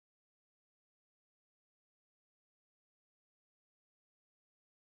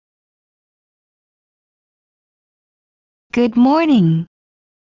Good morning.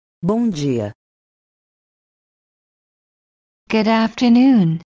 Bom dia. Good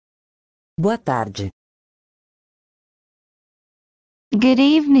afternoon. Boa tarde. Good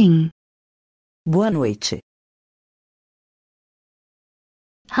evening. Boa noite.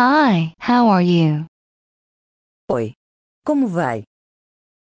 Hi, how are you? Oi. Como vai?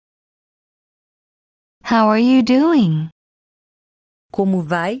 How are you doing? Como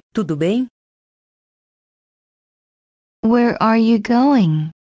vai? Tudo bem? Where are you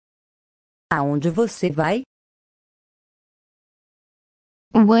going? Aonde você vai?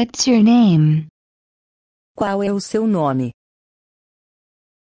 What's your name? Qual é o seu nome?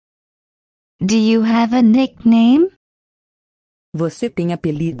 Do you have a nickname? Você tem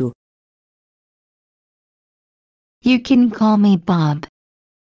apelido? You can call me Bob.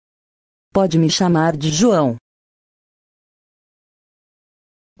 Pode me chamar de João.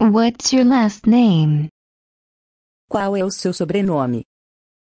 What's your last name? Qual é o seu sobrenome?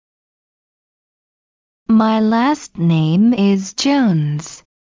 My last name is Jones.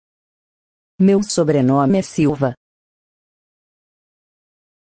 Meu sobrenome é Silva.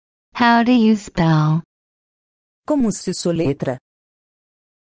 How do you spell? Como se soletra?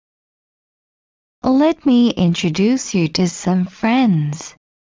 Let me introduce you to some friends.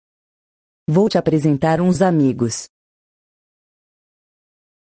 Vou te apresentar uns amigos.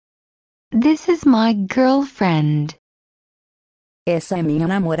 This is my girlfriend. Essa é minha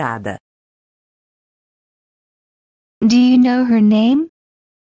namorada. Do you know her name?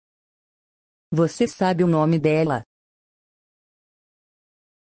 Você sabe o nome dela?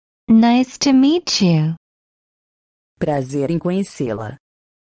 Nice to meet you. Prazer em conhecê-la.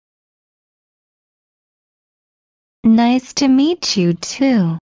 Nice to meet you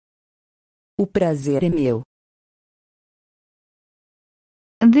too. O prazer é meu.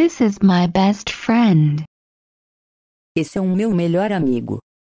 This is my best friend. Esse é o meu melhor amigo.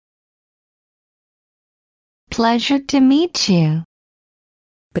 Pleasure to meet you.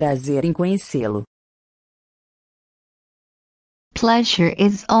 Prazer em conhecê-lo. Pleasure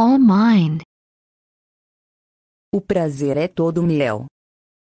is all mine. O prazer é todo meu.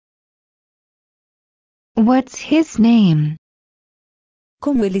 What's his name?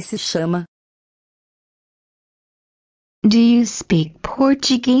 Como ele se chama? Do you speak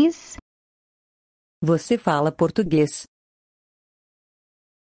Portuguese? Você fala português?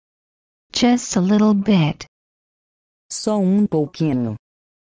 Just a little bit. Só um pouquinho.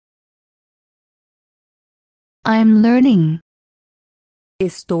 I'm learning.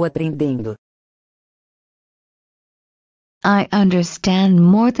 Estou aprendendo. I understand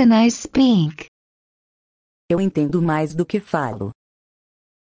more than I speak. Eu entendo mais do que falo.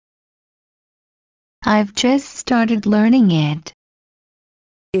 I've just started learning it.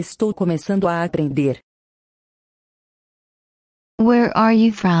 Estou começando a aprender. Where are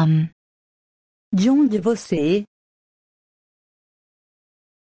you from? De onde você é?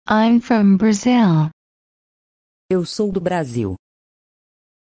 I'm from Brazil. Eu sou do Brasil.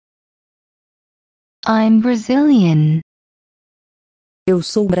 I'm Brazilian. Eu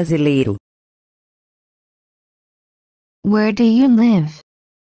sou brasileiro. Where do you live?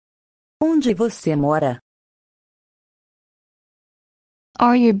 Onde você mora?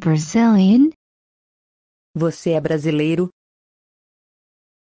 Are you Brazilian? Você é brasileiro?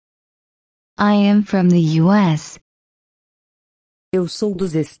 I am from the US. Eu sou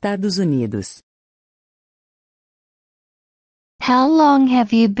dos Estados Unidos. How long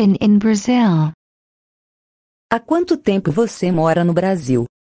have you been in Brazil? Há quanto tempo você mora no Brasil?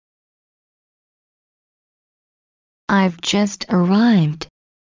 I've just arrived.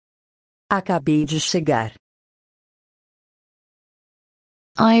 Acabei de chegar.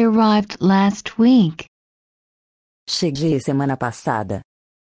 I arrived last week. Cheguei semana passada.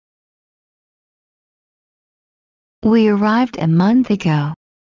 We arrived a month ago.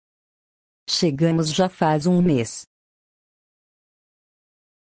 Chegamos já faz um mês.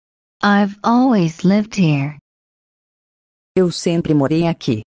 I've always lived here. Eu sempre morei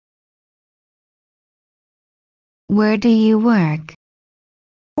aqui. Where do you work?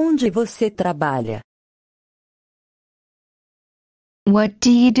 Onde você trabalha? What do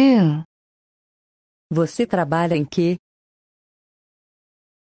you do? Você trabalha em quê?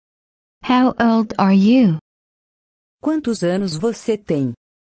 How old are you? Quantos anos você tem?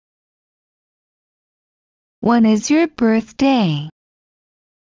 When is your birthday?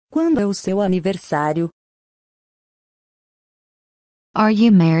 Quando é o seu aniversário? Are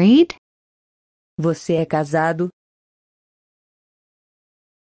you married? Você é casado?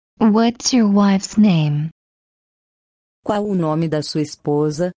 What's your wife's name? Qual o nome da sua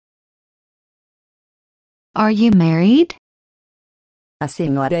esposa? Are you married? A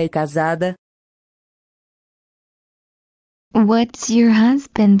senhora é casada? What's your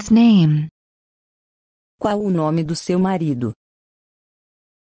husband's name? Qual o nome do seu marido?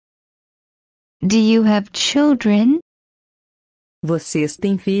 Do you have children? Vocês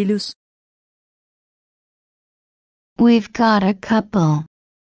têm filhos? We've got a couple.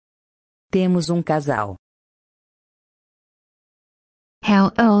 Temos um casal.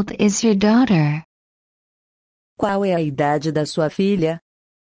 How old is your daughter? Qual é a idade da sua filha?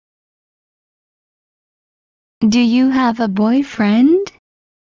 Do you have a boyfriend?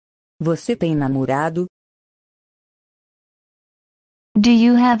 Você tem namorado? Do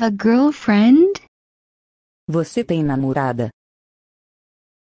you have a girlfriend? Você tem namorada?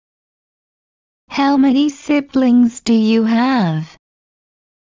 How many siblings do you have?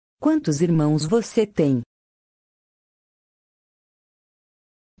 Quantos irmãos você tem?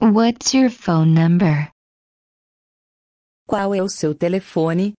 What's your phone number? Qual é o seu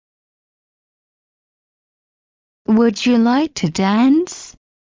telefone? Would you like to dance?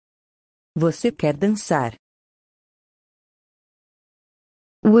 Você quer dançar?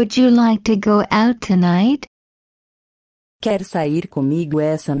 Would you like to go out tonight? Quer sair comigo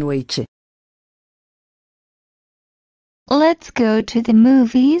essa noite? Let's go to the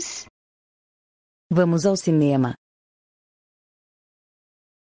movies. Vamos ao cinema.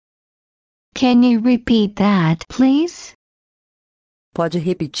 Can you repeat that, please? Pode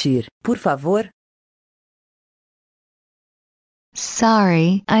repetir, por favor?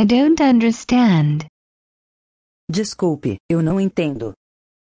 Sorry, I don't understand. Desculpe, eu não entendo.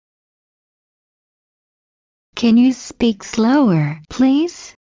 Can you speak slower,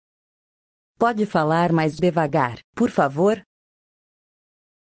 please? Pode falar mais devagar, por favor?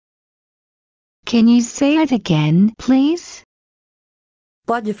 Can you say it again, please?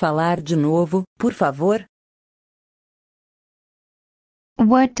 Pode falar de novo, por favor?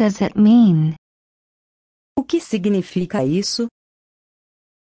 What does it mean? O que significa isso?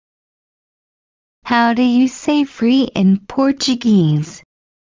 How do you say free in Portuguese?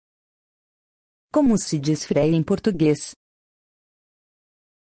 Como se diz freio em português?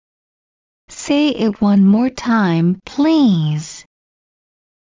 Say it one more time, please.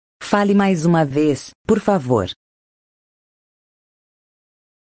 Fale mais uma vez, por favor.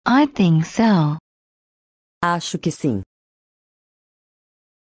 I think so. Acho que sim.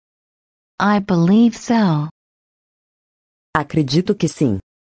 I believe so. Acredito que sim.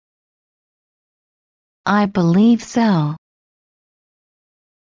 I believe so.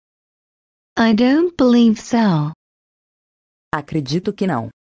 I don't believe so. Acredito que não.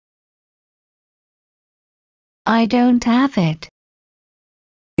 I don't have it.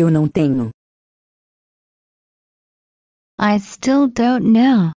 Eu não tenho. I still don't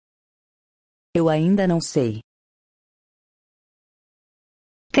know. Eu ainda não sei.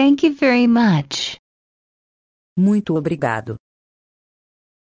 Thank you very much. Muito obrigado.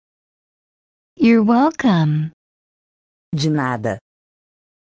 You're welcome. De nada.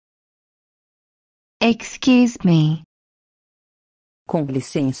 Excuse me. Com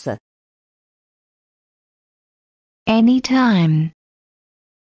licença. Anytime.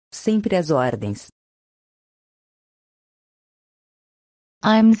 Sempre às ordens.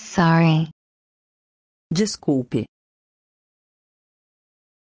 I'm sorry. Desculpe.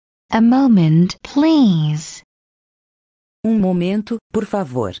 A moment, please. Momento, por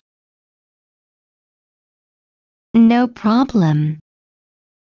favor. No problem.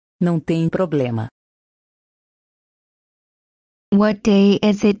 Não tem problema. What day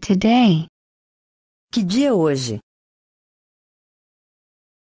is it today? Que dia é hoje?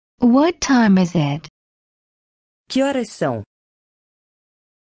 What time is it? Que horas são?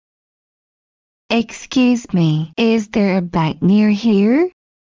 Excuse me, is there a bank near here?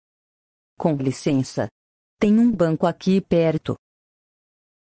 Com licença. Tem banco aqui perto.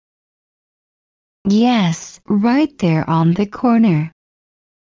 Yes, right there on the corner.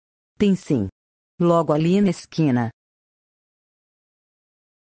 Tem sim. Logo ali na esquina.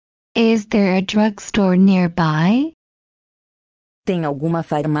 Is there a drugstore nearby? Tem alguma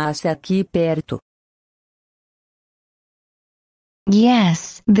farmácia aqui perto?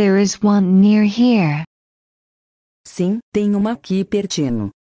 Yes, there is one near here. Sim, tem uma aqui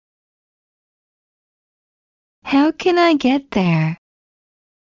pertinho. How can I get there?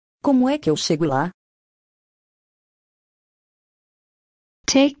 Como é que eu chego lá?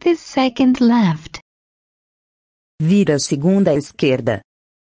 Take the second left. Vira a segunda à esquerda.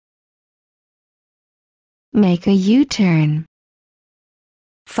 Make a U-turn.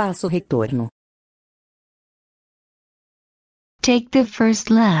 Faça o retorno. Take the first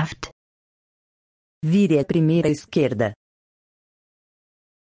left. Vire à primeira esquerda.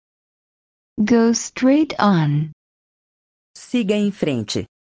 Go straight on. Siga em frente.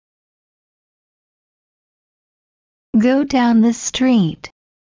 Go down the street.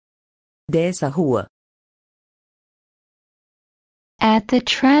 Desça a rua. At the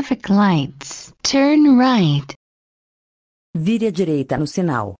traffic lights, turn right. Vire à direita no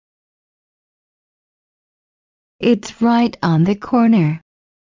sinal. It's right on the corner.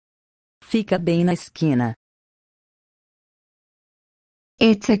 Fica bem na esquina.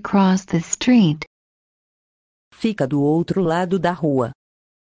 It's across the street. Fica do outro lado da rua.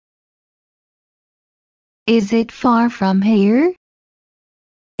 Is it far from here?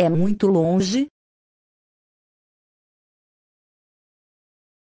 É muito longe?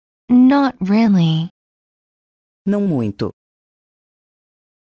 Not really. Não muito.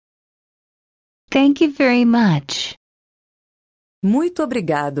 Thank you very much. Muito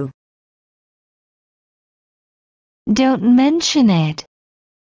obrigado. Don't mention it.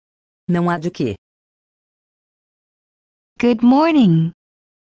 Não há de quê. Good morning.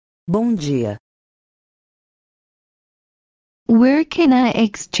 Bom dia. Where can I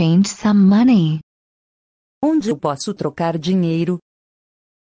exchange some money? Onde eu posso trocar dinheiro?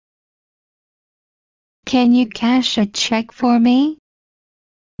 Can you cash a check for me?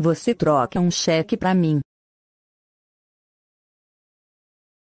 Você troca um cheque para mim.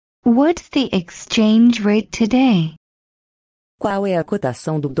 What's the exchange rate today? Qual é a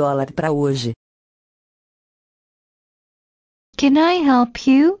cotação do dólar para hoje? Can I help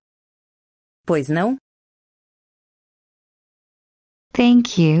you? Pois não?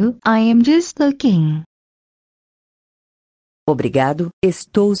 Thank you, I am just looking. Obrigado,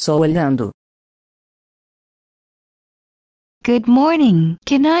 estou só olhando. Good morning,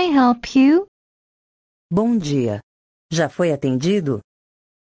 can I help you? Bom dia. Já foi atendido?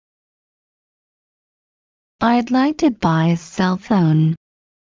 I'd like to buy a cell phone.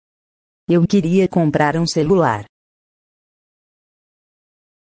 Eu queria comprar um celular.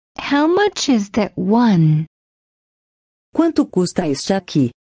 How much is that one? Quanto custa este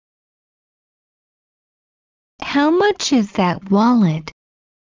aqui? How much is that wallet?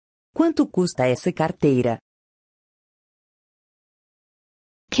 Quanto custa essa carteira?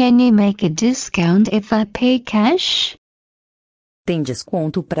 Can you make a discount if I pay cash? Tem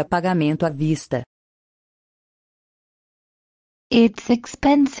desconto para pagamento à vista. It's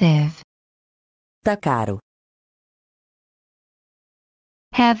expensive. Tá caro.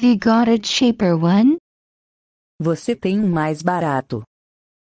 Have you got a cheaper one? Você tem um mais barato.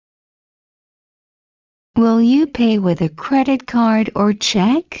 Will you pay with a credit card or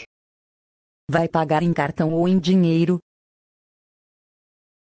check? Vai pagar em cartão ou em dinheiro?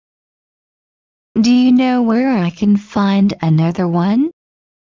 Do you know where I can find another one?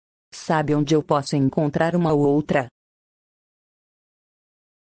 Sabe onde eu posso encontrar uma outra?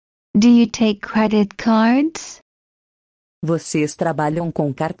 Do you take credit cards? Vocês trabalham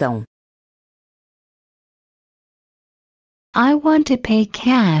com cartão. I want to pay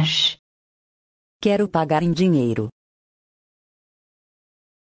cash. Quero pagar em dinheiro.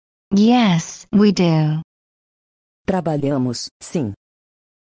 Yes, we do. Trabalhamos, sim.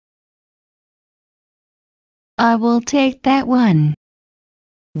 I will take that one.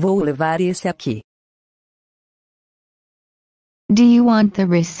 Vou levar esse aqui. Do you want the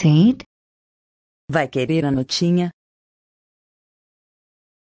receipt? Vai querer a notinha?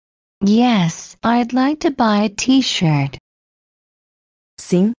 Yes, I'd like to buy a t-shirt.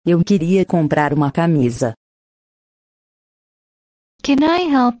 Sim, eu queria comprar uma camisa. Can I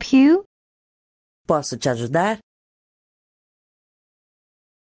help you? Posso te ajudar?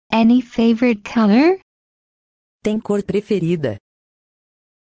 Any favorite color? Tem cor preferida?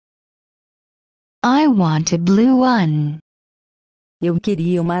 I want a blue one. Eu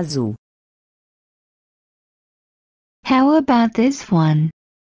queria uma azul. How about this one?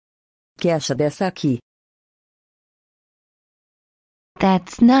 Que acha dessa aqui?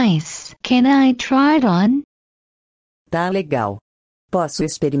 That's nice. Can I try it on? Tá legal. Posso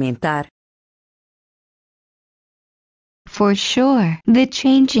experimentar? For sure. The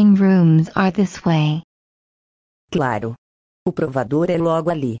changing rooms are this way. Claro. O provador é logo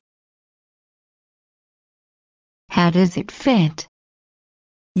ali. How does it fit?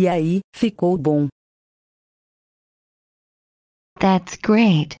 E aí, ficou bom. That's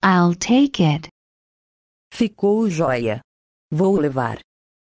great. I'll take it. Ficou joia. Vou levar.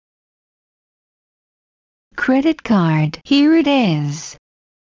 Credit card. Here it is.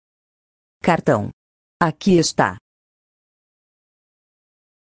 Cartão. Aqui está.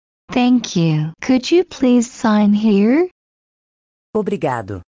 Thank you. Could you please sign here?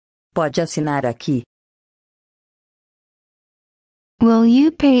 Obrigado. Pode assinar aqui. Will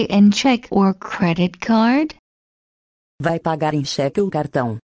you pay in check or credit card? Vai pagar em cheque ou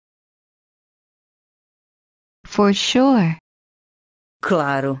cartão? For sure.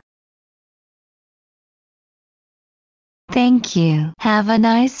 Claro. Thank you. Have a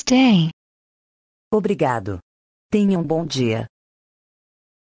nice day. Obrigado. Tenha um bom dia.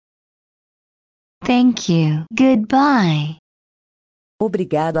 Thank you. Goodbye.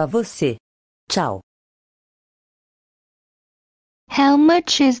 Obrigado a você. Tchau. How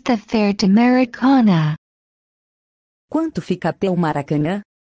much is the fare to Maracana? Quanto fica até o Maracanã?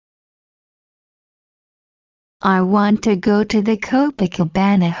 I want to go to the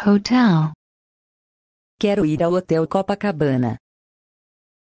Copacabana Hotel. Quero ir ao Hotel Copacabana.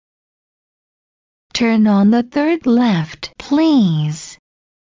 Turn on the third left, please.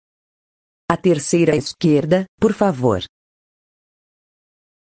 A terceira esquerda, por favor.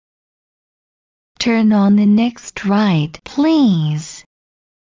 Turn on the next right, please.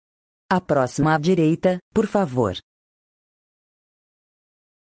 A próxima à direita, por favor.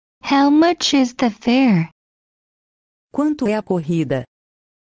 How much is the fare? Quanto é a corrida?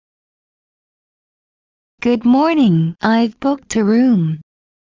 Good morning, I've booked a room.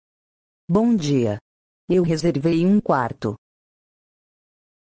 Bom dia. Eu reservei um quarto.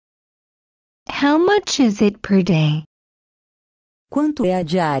 How much is it per day? Quanto é a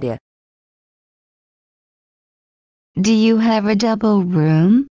diária? Do you have a double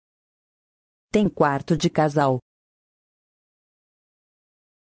room? Tem quarto de casal.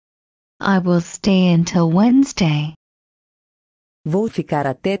 I will stay until Wednesday. Vou ficar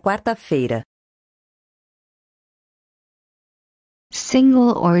até quarta-feira.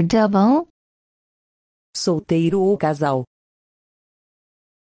 Single or double? Solteiro ou casal?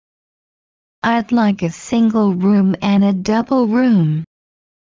 I'd like a single room and a double room.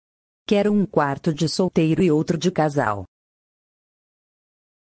 Quero um quarto de solteiro e outro de casal.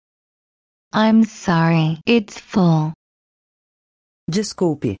 I'm sorry, it's full.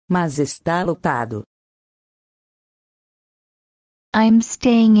 Desculpe, mas está lotado. I'm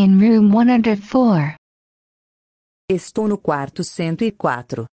staying in room 104. Estou no quarto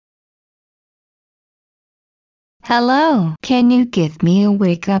 104. Hello, can you give me a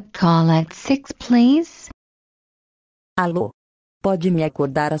wake-up call at 6, please? Alô? Pode me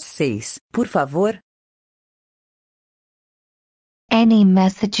acordar às 6, por favor? Any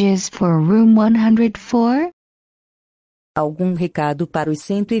messages for room 104? Algum recado para os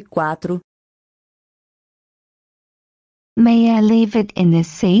 104? May I leave it in the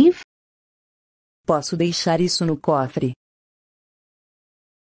safe? Posso deixar isso no cofre?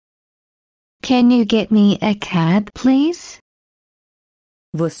 Can you get me a cab, please?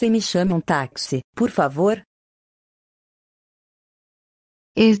 Você me chama um táxi, por favor?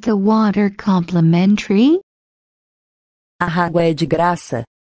 Is the water complimentary? A água é de graça?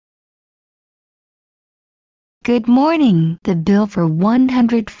 Good morning, the bill for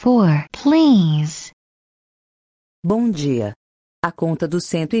 104, please. Bom dia. A conta do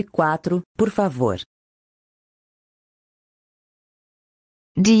 104, por favor.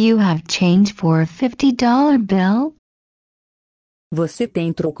 Do you have change for a $50 bill? Você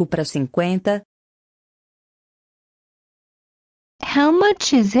tem troco para 50? How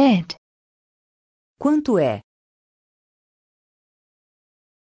much is it? Quanto é?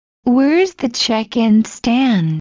 Where's the check-in stand?